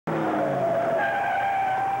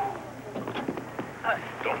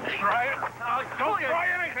Try it. Don't try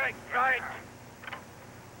anything. Try it.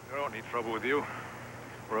 We don't need trouble with you.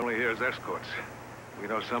 We're only here as escorts. We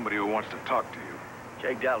know somebody who wants to talk to you.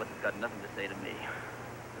 Jake Dallas has got nothing to say to me.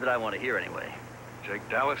 That I want to hear anyway. Jake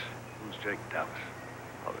Dallas? Who's Jake Dallas?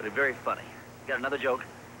 Oh, really very funny. Got another joke?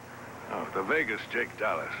 Oh, the Vegas Jake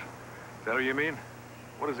Dallas. Is that who you mean?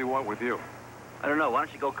 What does he want with you? I don't know. Why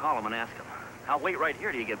don't you go call him and ask him? I'll wait right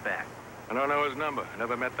here till you get back. I don't know his number. I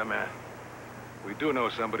never met the man. We do know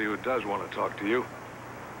somebody who does want to talk to you.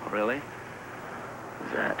 Oh, really?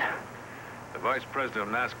 Who's that? The vice president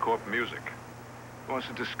of NASCORP Music. He wants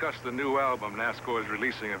to discuss the new album NASCOR is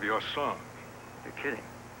releasing of your song. You're kidding.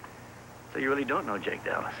 So you really don't know Jake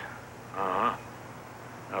Dallas? Uh-huh.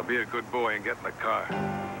 Now be a good boy and get in the car.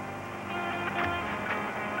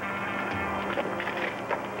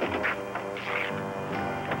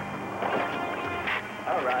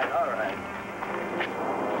 All right, all right.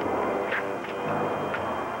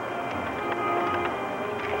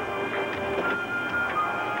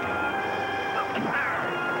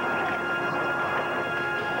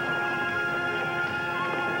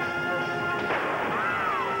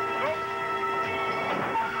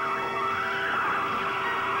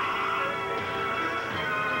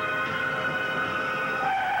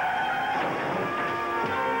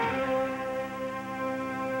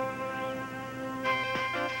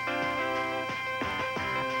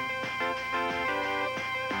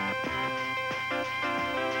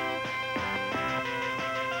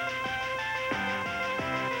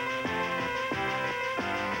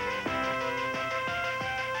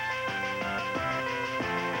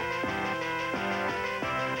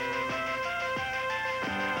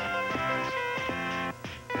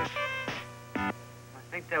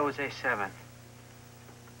 That was A7.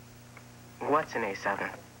 What's an A7?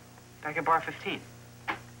 Back at bar 15.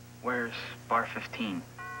 Where's bar 15?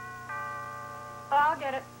 Oh, I'll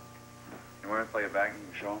get it. You want to play it back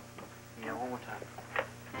and show 'em? Yeah, one more time.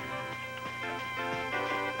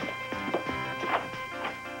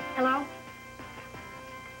 Hello?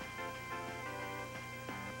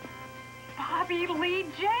 Bobby Lee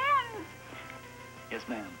Jans! Yes,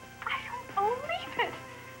 ma'am. I don't believe it.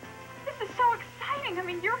 This is so exciting. I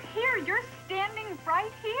mean, you're here. You're standing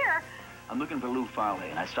right here. I'm looking for Lou Farley,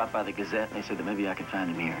 and I stopped by the Gazette, and they said that maybe I could find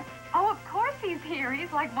him here. Oh, of course he's here.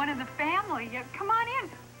 He's like one of the family. Come on in.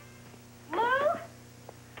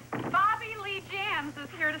 Lou? Bobby Lee Jans is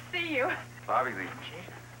here to see you. Bobby Lee.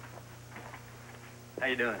 How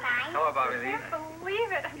you doing? Hi. Hello, Bobby Lee. I can't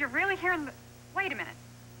believe it. You're really here in the... Wait a minute.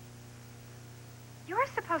 You're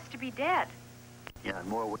supposed to be dead. Yeah,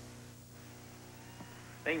 more...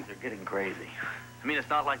 Things are getting crazy. I mean, it's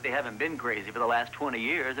not like they haven't been crazy for the last 20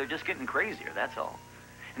 years. They're just getting crazier, that's all.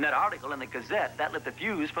 And that article in the Gazette, that lit the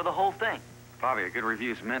fuse for the whole thing. Bobby, a good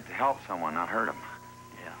review's meant to help someone, not hurt them.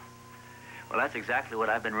 Yeah. Well, that's exactly what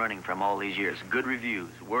I've been running from all these years. Good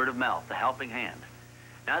reviews, word of mouth, the helping hand.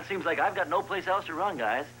 Now it seems like I've got no place else to run,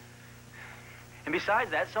 guys. And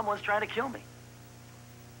besides that, someone's trying to kill me.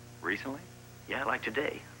 Recently? Yeah, like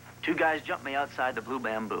today. 2 guys jumped me outside the Blue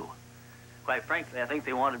Bamboo. Quite frankly, I think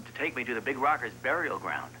they wanted to take me to the Big Rockers' burial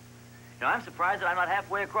ground. You know, I'm surprised that I'm not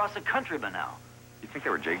halfway across the country by now. You think they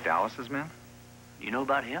were Jake Dallas's men? You know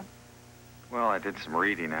about him? Well, I did some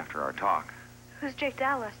reading after our talk. Who's Jake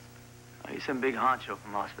Dallas? Oh, he's some big honcho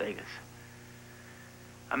from Las Vegas.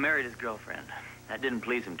 I married his girlfriend. That didn't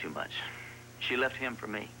please him too much. She left him for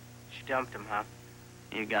me. She dumped him, huh?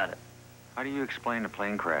 You got it. How do you explain the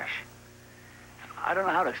plane crash? I don't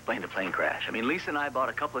know how to explain the plane crash. I mean, Lisa and I bought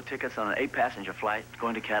a couple of tickets on an 8-passenger flight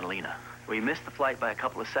going to Catalina. We missed the flight by a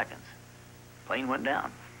couple of seconds. Plane went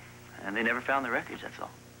down, and they never found the wreckage, that's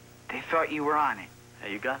all. They thought you were on it. Yeah,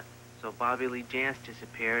 you got it. So Bobby Lee Jans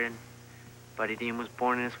disappeared, and Buddy Dean was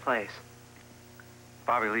born in his place.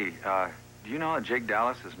 Bobby Lee, do you know that Jake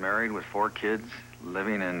Dallas is married with 4 kids,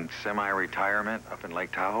 living in semi-retirement up in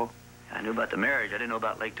Lake Tahoe? I knew about the marriage. I didn't know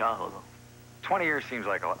about Lake Tahoe, though. 20 years seems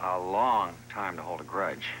like a long time to hold a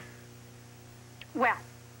grudge. Well,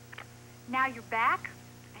 now you're back,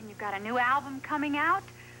 and you've got a new album coming out.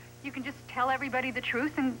 You can just tell everybody the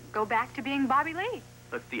truth and go back to being Bobby Lee.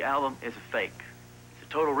 Look, the album is a fake. It's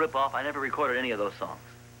a total rip-off. I never recorded any of those songs.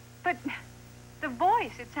 But the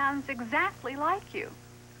voice, it sounds exactly like you.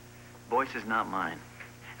 Voice is not mine.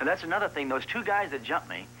 And that's another thing. Those 2 guys that jumped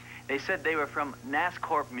me, they said they were from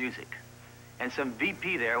NASCORP Music. And some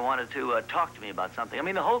VP there wanted to talk to me about something. I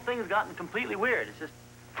mean, the whole thing has gotten completely weird. It's just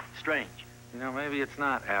strange. You know, maybe it's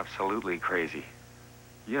not absolutely crazy.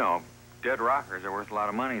 You know, dead rockers are worth a lot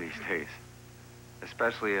of money these days.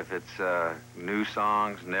 Especially if it's new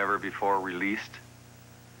songs never before released.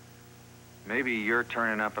 Maybe your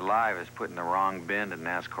turning up alive is putting the wrong bend in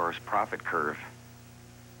NASCAR's profit curve.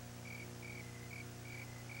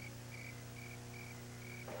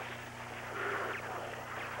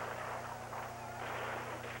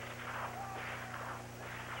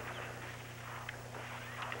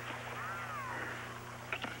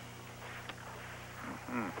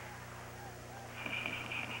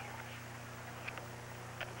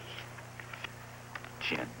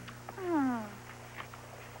 Chin.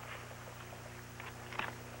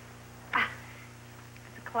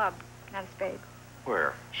 It's a club, not a spade.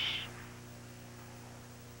 Where? Shh.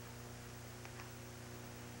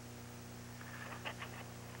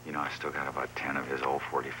 You know, I still got about 10 of his old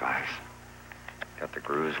 45s. Got the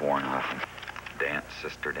grooves worn off and dance,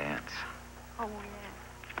 sister dance. Oh, yeah.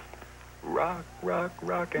 Rock, rock,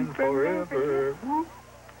 rockin' forever. Well,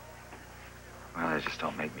 they just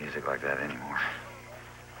don't make music like that anymore.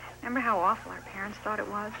 Remember how awful our parents thought it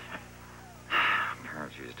was?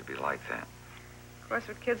 Parents used to be like that. Of course,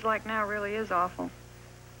 what kids like now really is awful.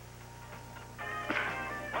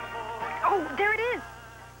 Oh, there it is!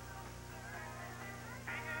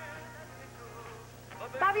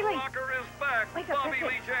 Bobby Lee. Rocker is back. Wake up, Bobby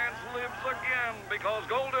that's it. Lee Chance lives again because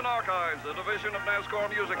Golden Archives, the division of NASCAR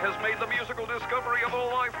music, has made the musical discovery of a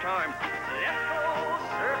lifetime. Let's go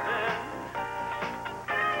surfing.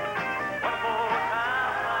 One more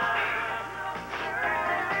time.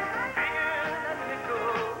 Hanging at the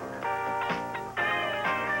coast.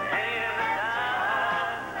 Hanging the time.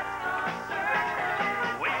 Let's go surfing.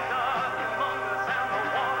 Waves are among us and the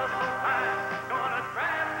water's so fine. Gonna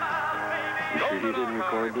drive my baby. You sure he didn't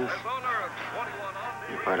record this?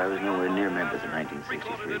 The part I was nowhere near Memphis in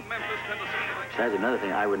 1963. Besides, another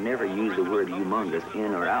thing, I would never use the word humongous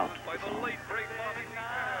in or out. So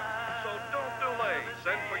don't delay.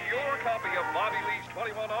 Send for your copy of Bobby Lee's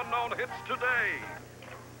 21 Unknown Hits today.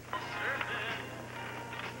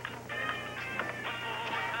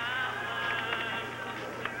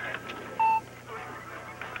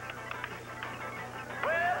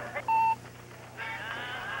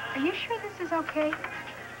 Are you sure this is okay?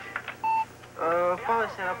 Father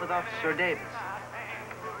set up with Officer Davis.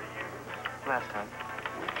 Last time.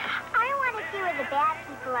 I want to see where the bad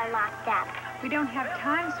people are locked up. We don't have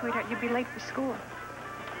time, sweetheart. You'll be late for school.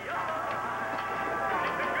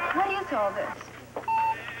 What is all this?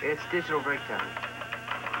 It's digital breakdown.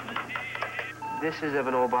 This is of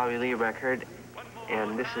an old Bobby Lee record,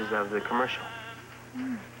 and this is of the commercial.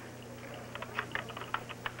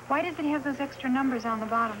 Why does it have those extra numbers on the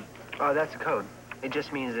bottom? Oh, that's a code. It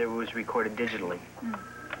just means that it was recorded digitally.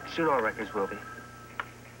 Soon all records will be.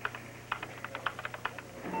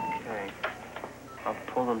 Okay. I'll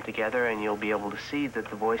pull them together and you'll be able to see that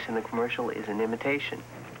the voice in the commercial is an imitation.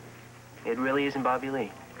 It really isn't Bobby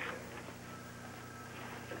Lee.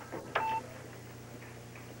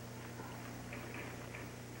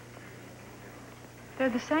 They're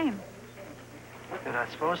the same. They're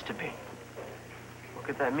not supposed to be. What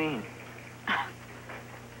could that mean?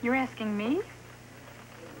 You're asking me?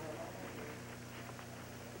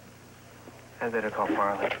 I'd better call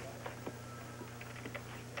Farley.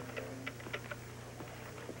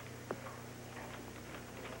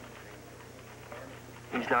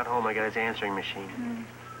 He's not home. I got his answering machine.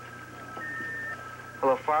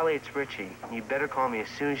 Hello, Farley, it's Ritchie. You better call me as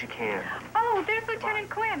soon as you can. Oh, there's Lieutenant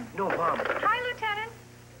Quinn. No, Mom. Hi, Lieutenant.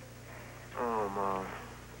 Oh, Mom.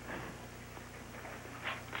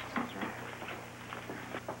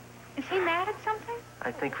 Is he mad at something?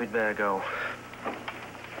 I think we'd better go.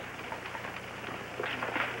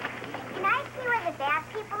 Can I see where the bad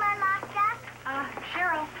people are locked up?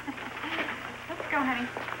 Cheryl. Let's go, honey.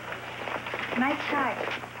 Nice try.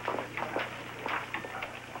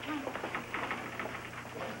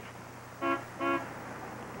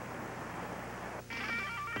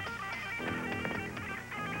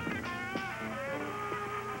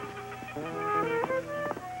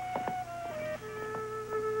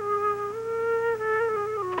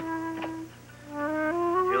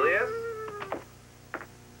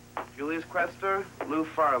 Quester, Lou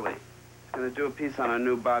Farley. He's going to do a piece on our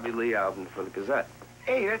new Bobby Lee album for the Gazette.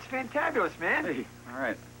 Hey, that's fantabulous, man. Hey, all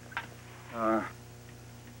right.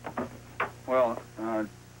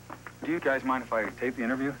 Do you guys mind if I tape the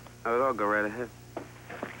interview? Not at all. Go right ahead.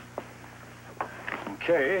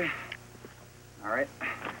 Okay. All right.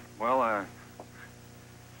 Well,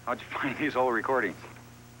 how'd you find these old recordings?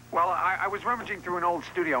 Well, I was rummaging through an old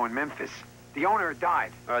studio in Memphis. The owner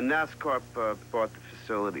died. NASCAR bought the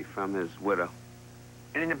facility from his widow.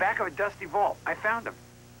 And in the back of a dusty vault, I found him.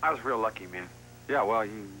 I was real lucky, man. Yeah, well,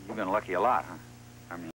 you've been lucky a lot, huh?